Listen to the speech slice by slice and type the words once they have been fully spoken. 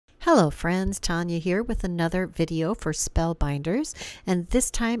Hello friends, Tanya here with another video for Spellbinders, and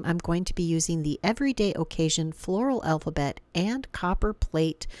this time I'm going to be using the Everyday Occasion Floral Alphabet and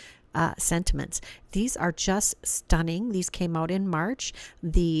Copperplate sentiments. These are just stunning. These came out in March.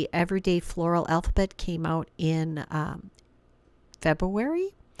 The Everyday Floral Alphabet came out in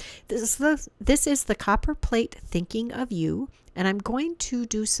February. This is the Copperplate Thinking of You, and I'm going to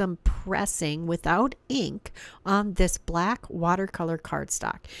do some pressing without ink on this black watercolor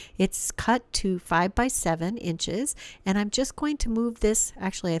cardstock. It's cut to 5 by 7 inches, and I'm just going to move this.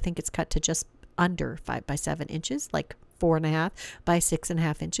 Actually, I think it's cut to just under 5 by 7 inches, like 4.5 by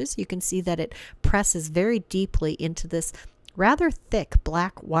 6.5 inches. You can see that it presses very deeply into this rather thick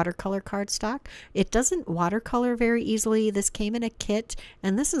black watercolor cardstock. It doesn't watercolor very easily. This came in a kit,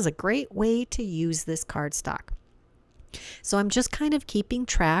 and this is a great way to use this cardstock. So I'm just kind of keeping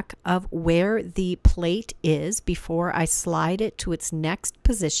track of where the plate is before I slide it to its next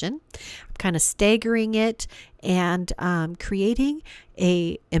position. I'm kind of staggering it and creating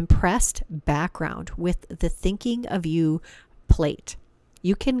a impressed background with the Thinking of You plate.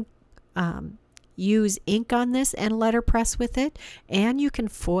 You can use ink on this and letterpress with it, and you can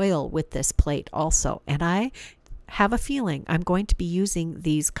foil with this plate also. And I have a feeling I'm going to be using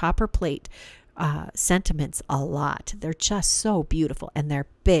these Copperplate sentiments a lot. They're just so beautiful, and they're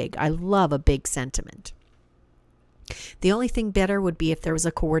big. I love a big sentiment. The only thing better would be if there was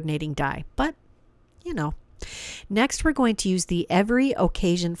a coordinating die, but you know. Next, we're going to use the Every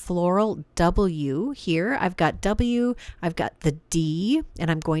Occasion Floral W here. I've got W, I've got the D, and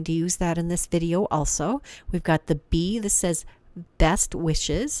I'm going to use that in this video also. We've got the B, this says Best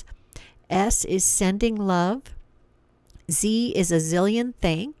Wishes. S is Sending Love. Z is A Zillion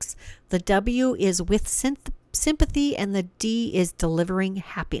Thanks. The W is With Sympathy, and the D is Delivering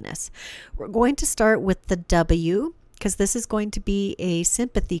Happiness. We're going to start with the W, because this is going to be a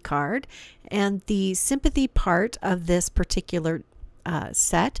sympathy card, and the sympathy part of this particular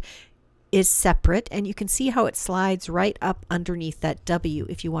set is separate, and you can see how it slides right up underneath that W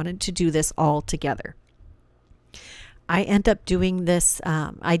if you wanted to do this all together. I end up doing this,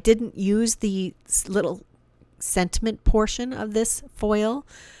 I didn't use the little sentiment portion of this foil.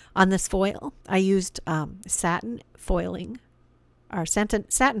 On this foil, I used satin foiling, our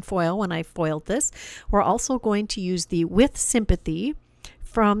satin foil when I foiled this. We're also going to use the With Sympathy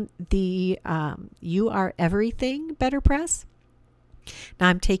from the You Are Everything BetterPress. Now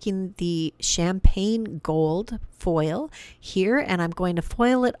I'm taking the champagne gold foil here, and I'm going to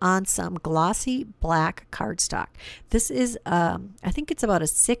foil it on some glossy black cardstock. This is I think it's about a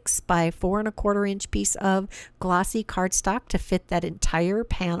 6 by 4.25 inch piece of glossy cardstock to fit that entire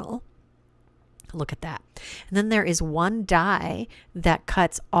panel. Look at that. And then there is one die that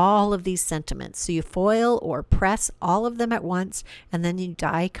cuts all of these sentiments. So you foil or press all of them at once, and then you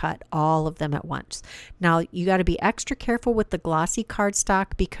die cut all of them at once. Now you got to be extra careful with the glossy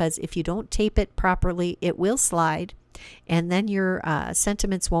cardstock, because if you don't tape it properly, it will slide, and then your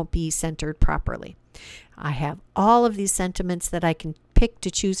sentiments won't be centered properly. I have all of these sentiments that I can pick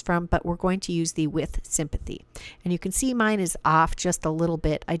to choose from, but we're going to use the With Sympathy. And you can see mine is off just a little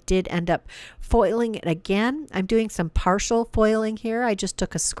bit. I did end up foiling it again. I'm doing some partial foiling here. I just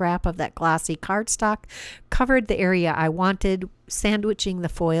took a scrap of that glossy cardstock, covered the area I wanted, sandwiching the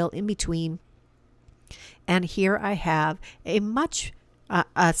foil in between. And here I have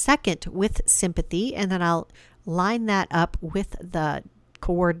a second With Sympathy, and then I'll line that up with the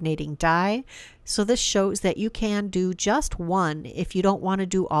coordinating die. So this shows that you can do just one. If you don't want to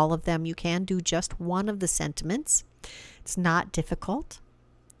do all of them, you can do just one of the sentiments. It's not difficult.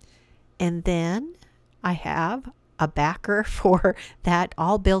 And then I have a backer for that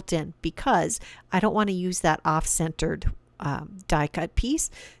all built in, because I don't want to use that off-centered die cut piece.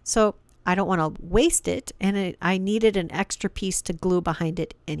 So I don't want to waste it, and I needed an extra piece to glue behind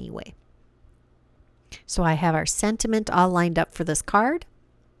it anyway. So I have our sentiment all lined up for this card.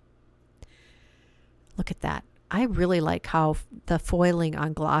 Look at that. I really like how the foiling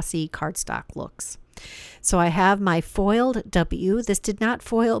on glossy cardstock looks. So I have my foiled W. This did not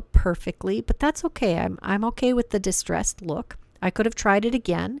foil perfectly, but that's okay. I'm okay with the distressed look. I could have tried it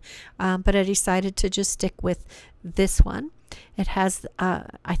again, but I decided to just stick with this one. It has,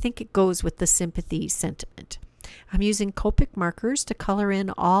 I think it goes with the sympathy sentiment. I'm using Copic markers to color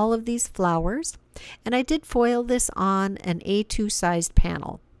in all of these flowers, and I did foil this on an A2 sized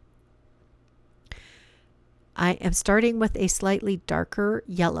panel. I am starting with a slightly darker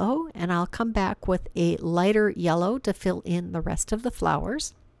yellow, and I'll come back with a lighter yellow to fill in the rest of the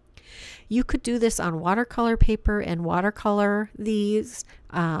flowers. You could do this on watercolor paper and watercolor these.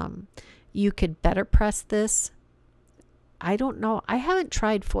 You could BetterPress this I don't know. I haven't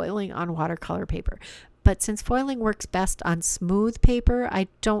tried foiling on watercolor paper, but since foiling works best on smooth paper, I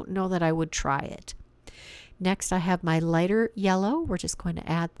don't know that I would try it. Next, I have my lighter yellow. We're just going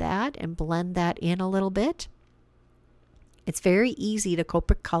to add that and blend that in a little bit. It's very easy to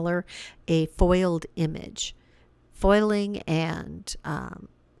color a foiled image. Foiling and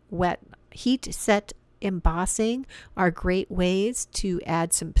wet heat set embossing are great ways to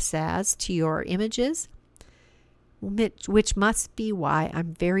add some pizzazz to your images, which must be why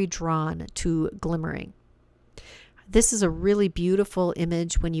I'm very drawn to glimmering. This is a really beautiful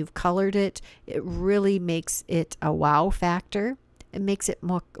image. When you've colored it, it really makes it a wow factor. It makes it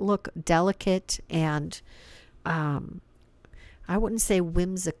look delicate and I wouldn't say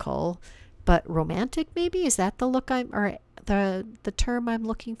whimsical, but romantic maybe. Is that the look the term I'm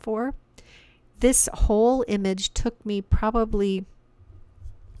looking for? This whole image took me probably,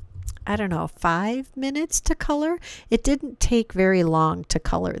 I don't know, 5 minutes to color. It didn't take very long to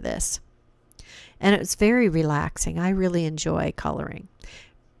color this. And it's very relaxing. I really enjoy coloring.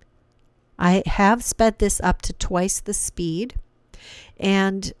 I have sped this up to twice the speed.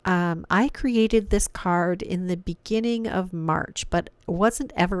 And I created this card in the beginning of March, but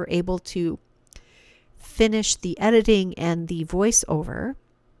wasn't ever able to finish the editing and the voiceover.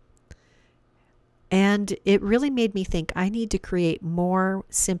 And it really made me think I need to create more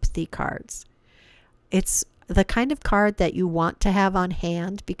sympathy cards. It's the kind of card that you want to have on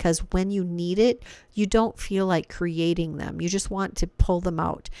hand because when you need it, you don't feel like creating them. You just want to pull them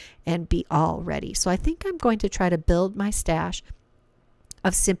out and be all ready. So I think I'm going to try to build my stash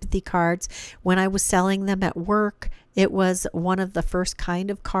of sympathy cards. When I was selling them at work, it was one of the first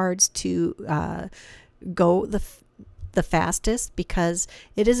kind of cards to go the fastest because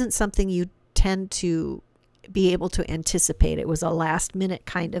it isn't something you tend to be able to anticipate. It was a last minute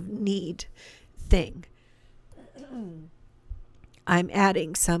kind of need thing. I'm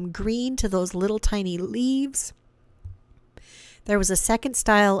adding some green to those little tiny leaves. There was a second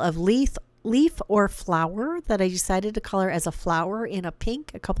style of leaf or flower that I decided to color as a flower in a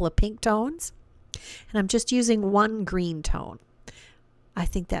pink, a couple of pink tones. And I'm just using one green tone. I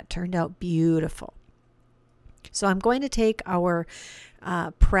think that turned out beautiful. So I'm going to take our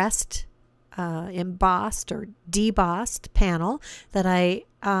pressed, embossed or debossed panel that I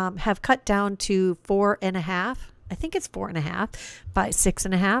have cut down to 4.5. I think it's 4.5 by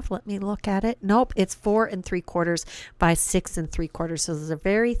 6.5. Let me look at it. Nope, it's 4 3/4 by 6 3/4. So there's a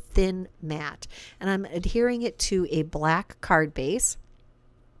very thin mat. And I'm adhering it to a black card base.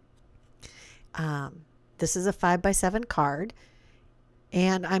 This is a 5 by 7 card.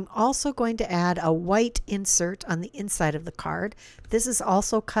 And I'm also going to add a white insert on the inside of the card. This is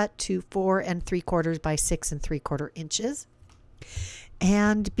also cut to 4 3/4 by 6 3/4 inches.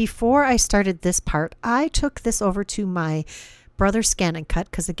 And before I started this part, I took this over to my brother's Scan and Cut,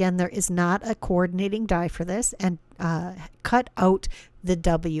 because again, there is not a coordinating die for this, and cut out the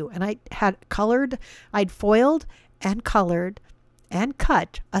W. And I'd foiled and colored and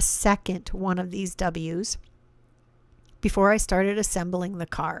cut a second one of these W's before I started assembling the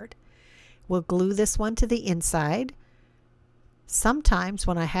card. We'll glue this one to the inside. Sometimes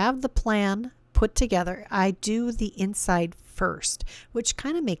when I have the plan put together, I do the inside first, which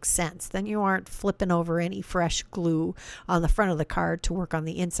kind of makes sense. Then you aren't flipping over any fresh glue on the front of the card to work on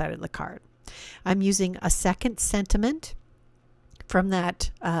the inside of the card. I'm using a second sentiment from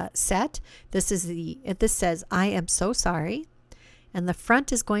that set. This says, "I am so sorry." And the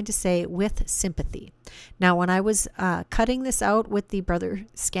front is going to say, "With sympathy." Now, when I was cutting this out with the Brother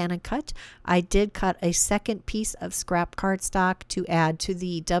Scan and Cut, I did cut a second piece of scrap cardstock to add to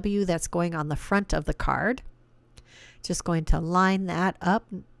the W that's going on the front of the card. Just going to line that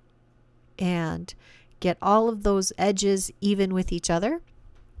up and get all of those edges even with each other.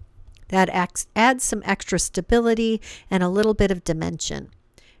 That adds some extra stability and a little bit of dimension,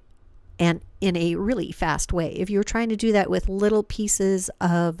 and in a really fast way. If you're trying to do that with little pieces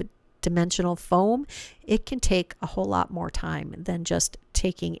of dimensional foam, it can take a whole lot more time than just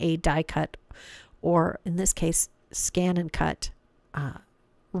taking a die cut, or in this case, Scan and Cut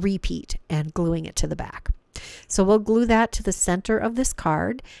repeat and gluing it to the back. So we'll glue that to the center of this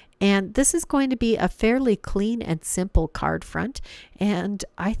card, and this is going to be a fairly clean and simple card front. And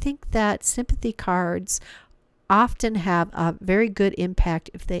I think that sympathy cards often have a very good impact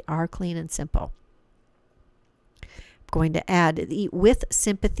if they are clean and simple. I'm going to add the "With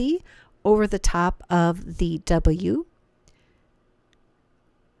Sympathy" over the top of the W,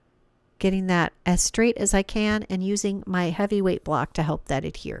 getting that as straight as I can and using my heavyweight block to help that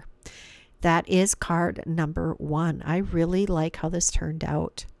adhere. That is card number 1. I really like how this turned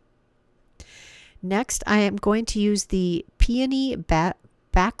out. Next, I am going to use the Peony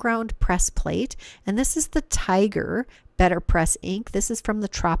Background Press Plate, and this is the Tiger BetterPress ink. This is from the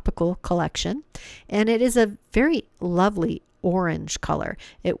Tropical collection, and it is a very lovely orange color.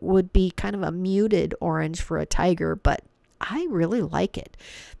 It would be kind of a muted orange for a tiger, but I really like it.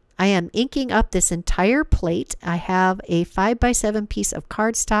 I am inking up this entire plate. I have a 5x7 piece of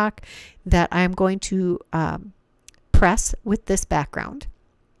cardstock that I am going to press with this background.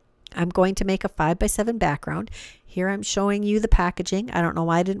 I'm going to make a 5x7 background. Here I'm showing you the packaging. I don't know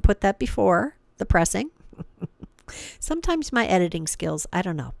why I didn't put that before the pressing. Sometimes my editing skills, I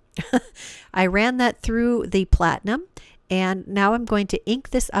don't know. I ran that through the platinum, and now I'm going to ink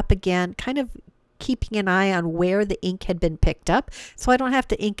this up again, kind of keeping an eye on where the ink had been picked up so I don't have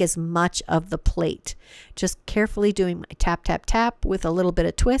to ink as much of the plate. Just carefully doing my tap, tap, tap with a little bit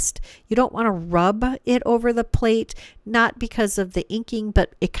of twist. You don't want to rub it over the plate, not because of the inking,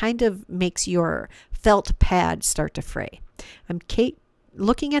 but it kind of makes your felt pad start to fray. I'm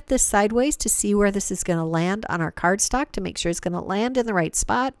looking at this sideways to see where this is going to land on our cardstock to make sure it's going to land in the right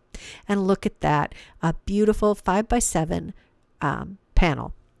spot. And look at that, a beautiful 5x7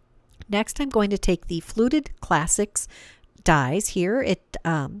 panel. Next, I'm going to take the Fluted Classics dies here.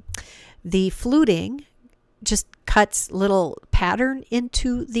 The fluting just cuts little pattern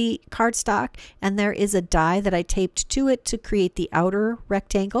into the cardstock, and there is a die that I taped to it to create the outer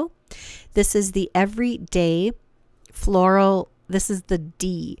rectangle. This is the Everyday Floral. This is the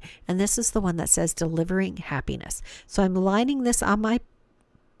D, and this is the one that says Delivering Happiness. So I'm lining this on my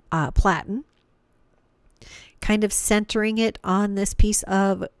platen, kind of centering it on this piece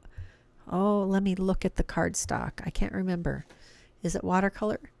of, oh, let me look at the cardstock. I can't remember. Is it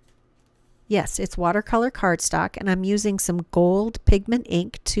watercolor? Yes, it's watercolor cardstock, and I'm using some gold pigment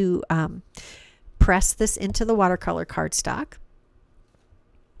ink to press this into the watercolor cardstock.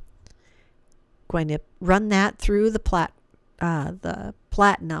 Going to run that through the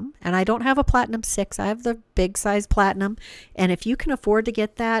platinum, and I don't have a platinum 6. I have the big size platinum, and if you can afford to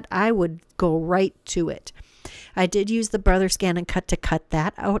get that, I would go right to it. I did use the Brother Scan and Cut to cut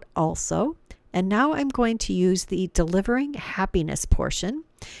that out also. And now I'm going to use the Delivering Happiness portion.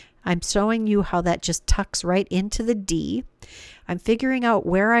 I'm showing you how that just tucks right into the D. I'm figuring out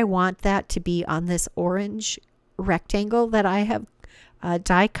where I want that to be on this orange rectangle that I have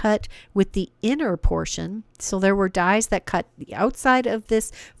die cut with the inner portion. So there were dies that cut the outside of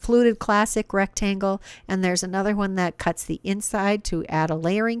this Fluted Classic rectangle, and there's another one that cuts the inside to add a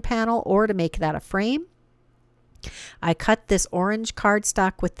layering panel or to make that a frame. I cut this orange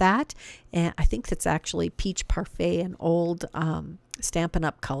cardstock with that, and I think that's actually Peach Parfait, an old Stampin'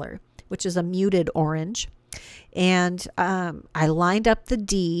 Up color, which is a muted orange. And I lined up the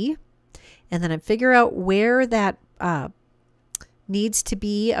D, and then I figure out where that needs to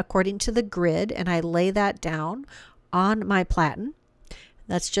be according to the grid, and I lay that down on my platen.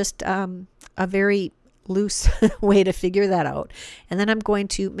 That's just a very loose way to figure that out. And then I'm going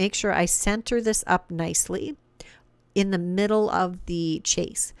to make sure I center this up nicely in the middle of the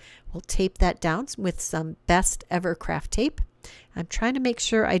chase. We'll tape that down with some Best Ever Craft tape. I'm trying to make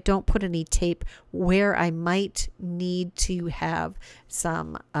sure I don't put any tape where I might need to have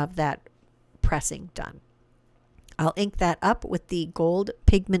some of that pressing done. I'll ink that up with the gold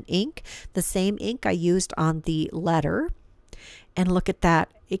pigment ink, the same ink I used on the letter. And look at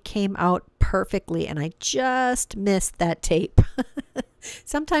that. It came out perfectly, and I just missed that tape.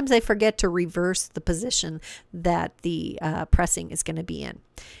 Sometimes I forget to reverse the position that the pressing is going to be in.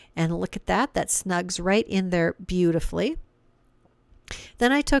 And look at that. That snugs right in there beautifully.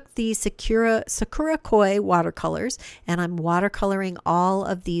 Then I took the Sakura Koi watercolors, and I'm watercoloring all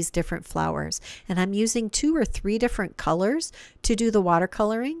of these different flowers. And I'm using 2 or 3 different colors to do the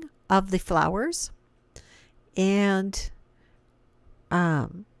watercoloring of the flowers. And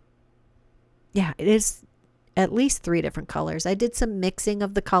yeah, it is at least 3 different colors. I did some mixing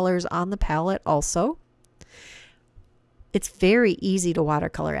of the colors on the palette also. It's very easy to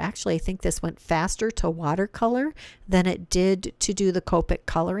watercolor. Actually, I think this went faster to watercolor than it did to do the Copic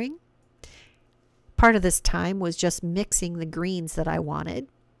coloring. Part of this time was just mixing the greens that I wanted.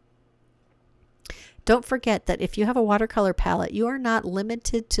 Don't forget that if you have a watercolor palette, you are not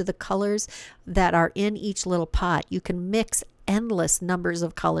limited to the colors that are in each little pot. You can mix endless numbers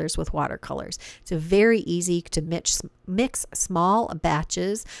of colors with watercolors. It's very easy to mix small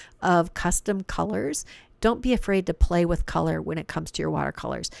batches of custom colors. Don't be afraid to play with color when it comes to your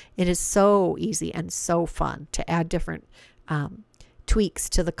watercolors. It is so easy and so fun to add different tweaks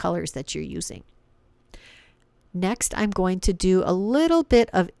to the colors that you're using. Next, I'm going to do a little bit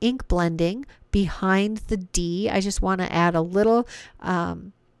of ink blending behind the D. I just want to add a little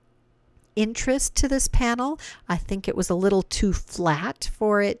interest to this panel. I think it was a little too flat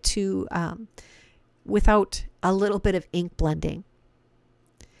for it to, without a little bit of ink blending.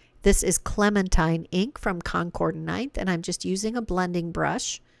 This is Clementine ink from Concord 9th, and I'm just using a blending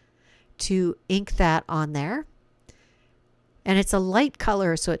brush to ink that on there. And it's a light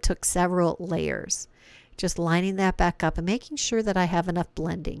color, so it took several layers. Just lining that back up and making sure that I have enough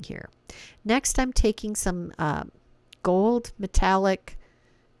blending here. Next, I'm taking some gold metallic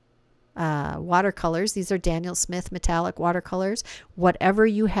watercolors. These are Daniel Smith metallic watercolors. Whatever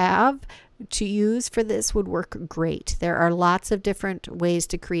you have to use for this would work great. There are lots of different ways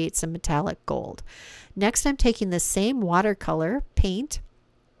to create some metallic gold. Next, I'm taking the same watercolor paint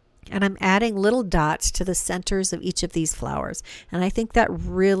and I'm adding little dots to the centers of each of these flowers. And I think that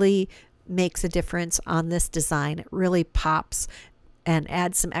really makes a difference on this design. It really pops and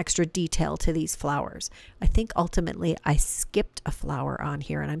adds some extra detail to these flowers. I think ultimately I skipped a flower on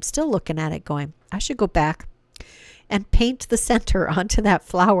here and I'm still looking at it going, I should go back and paint the center onto that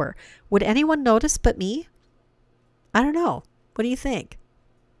flower. Would anyone notice but me? I don't know. What do you think?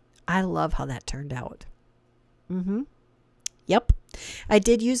 I love how that turned out. Yep. I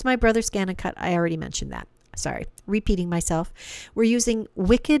did use my Brother Scan & Cut. I already mentioned that. Sorry, repeating myself. We're using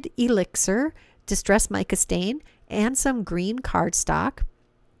Wicked Elixir Distress Mica Stain and some green cardstock.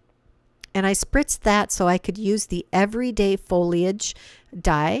 And I spritzed that so I could use the Everyday Foliage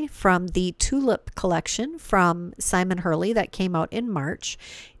die from the Tulip collection from Simon Hurley that came out in March.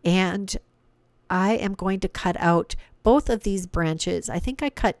 And I am going to cut out both of these branches. I think I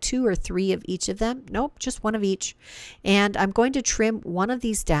cut 2 or 3 of each of them. Nope, just 1 of each. And I'm going to trim one of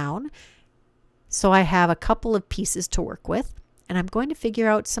these down so I have a couple of pieces to work with. And I'm going to figure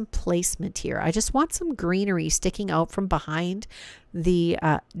out some placement here. I just want some greenery sticking out from behind the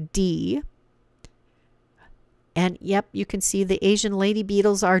D. And yep, you can see the Asian lady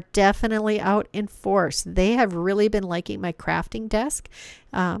beetles are definitely out in force. They have really been liking my crafting desk.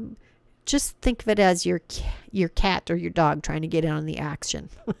 Just think of it as your cat or your dog trying to get in on the action.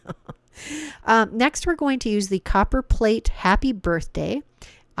 Next, we're going to use the Copperplate Happy Birthday.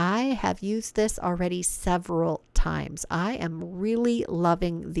 I have used this already several times. I am really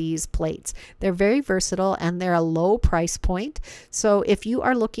loving these plates. They're very versatile and they're a low price point. So if you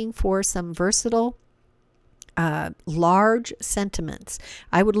are looking for some versatile large sentiments,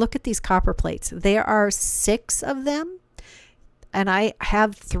 I would look at these copper plates. There are 6 of them and I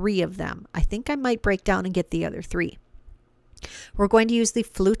have 3 of them. I think I might break down and get the other 3. We're going to use the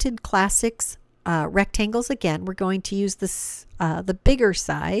Fluted Classics rectangles again. We're going to use this the bigger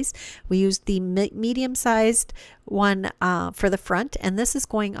size. We used the medium-sized one for the front, and this is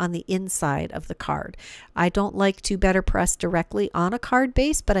going on the inside of the card. I don't like to BetterPress directly on a card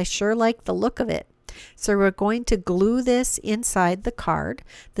base, but I sure like the look of it. So we're going to glue this inside the card.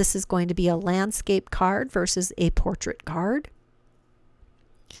 This is going to be a landscape card versus a portrait card.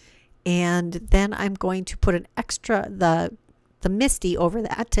 And then I'm going to put an extra, the Misty over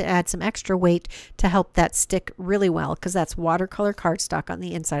that to add some extra weight to help that stick really well, because that's watercolor cardstock on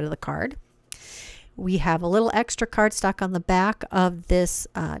the inside of the card. We have a little extra cardstock on the back of this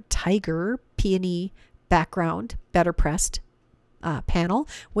tiger peony background BetterPress panel,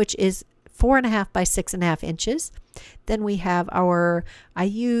 which is 4.5 by 6.5 inches. Then we have I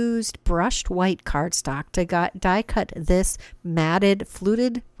used brushed white cardstock to die cut this matted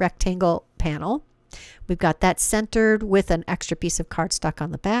fluted rectangle panel. We've got that centered with an extra piece of cardstock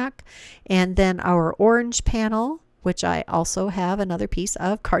on the back. And then our orange panel, which I also have another piece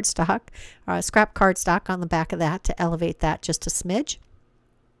of cardstock, scrap cardstock on the back of that to elevate that just a smidge.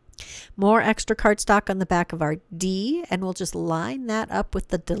 More extra cardstock on the back of our D, and we'll just line that up with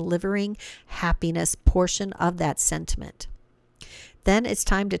the delivering happiness portion of that sentiment. Then it's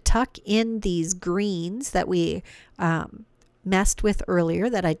time to tuck in these greens that we messed with earlier,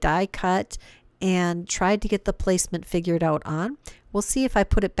 that I die cut and tried to get the placement figured out on. We'll see if I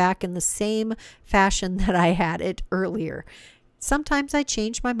put it back in the same fashion that I had it earlier. Sometimes I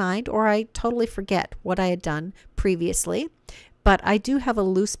change my mind or I totally forget what I had done previously, but I do have a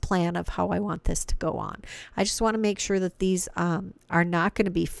loose plan of how I want this to go on. I just want to make sure that these are not going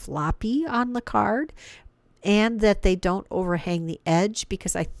to be floppy on the card and that they don't overhang the edge,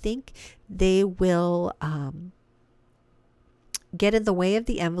 because I think they will get in the way of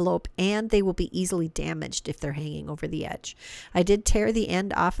the envelope and they will be easily damaged if they're hanging over the edge. I did tear the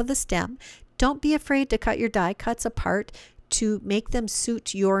end off of the stem. Don't be afraid to cut your die cuts apart to make them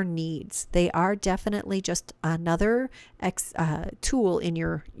suit your needs. They are definitely just another tool in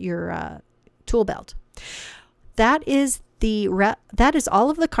your tool belt. That is all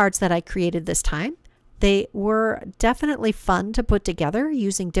of the cards that I created this time. They were definitely fun to put together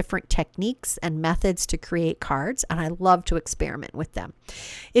using different techniques and methods to create cards, and I love to experiment with them.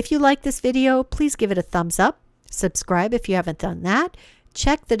 If you like this video, please give it a thumbs up. Subscribe if you haven't done that.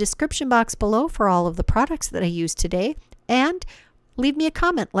 Check the description box below for all of the products that I used today, and leave me a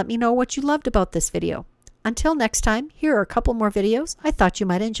comment. Let me know what you loved about this video. Until next time, here are a couple more videos I thought you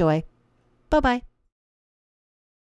might enjoy. Bye-bye.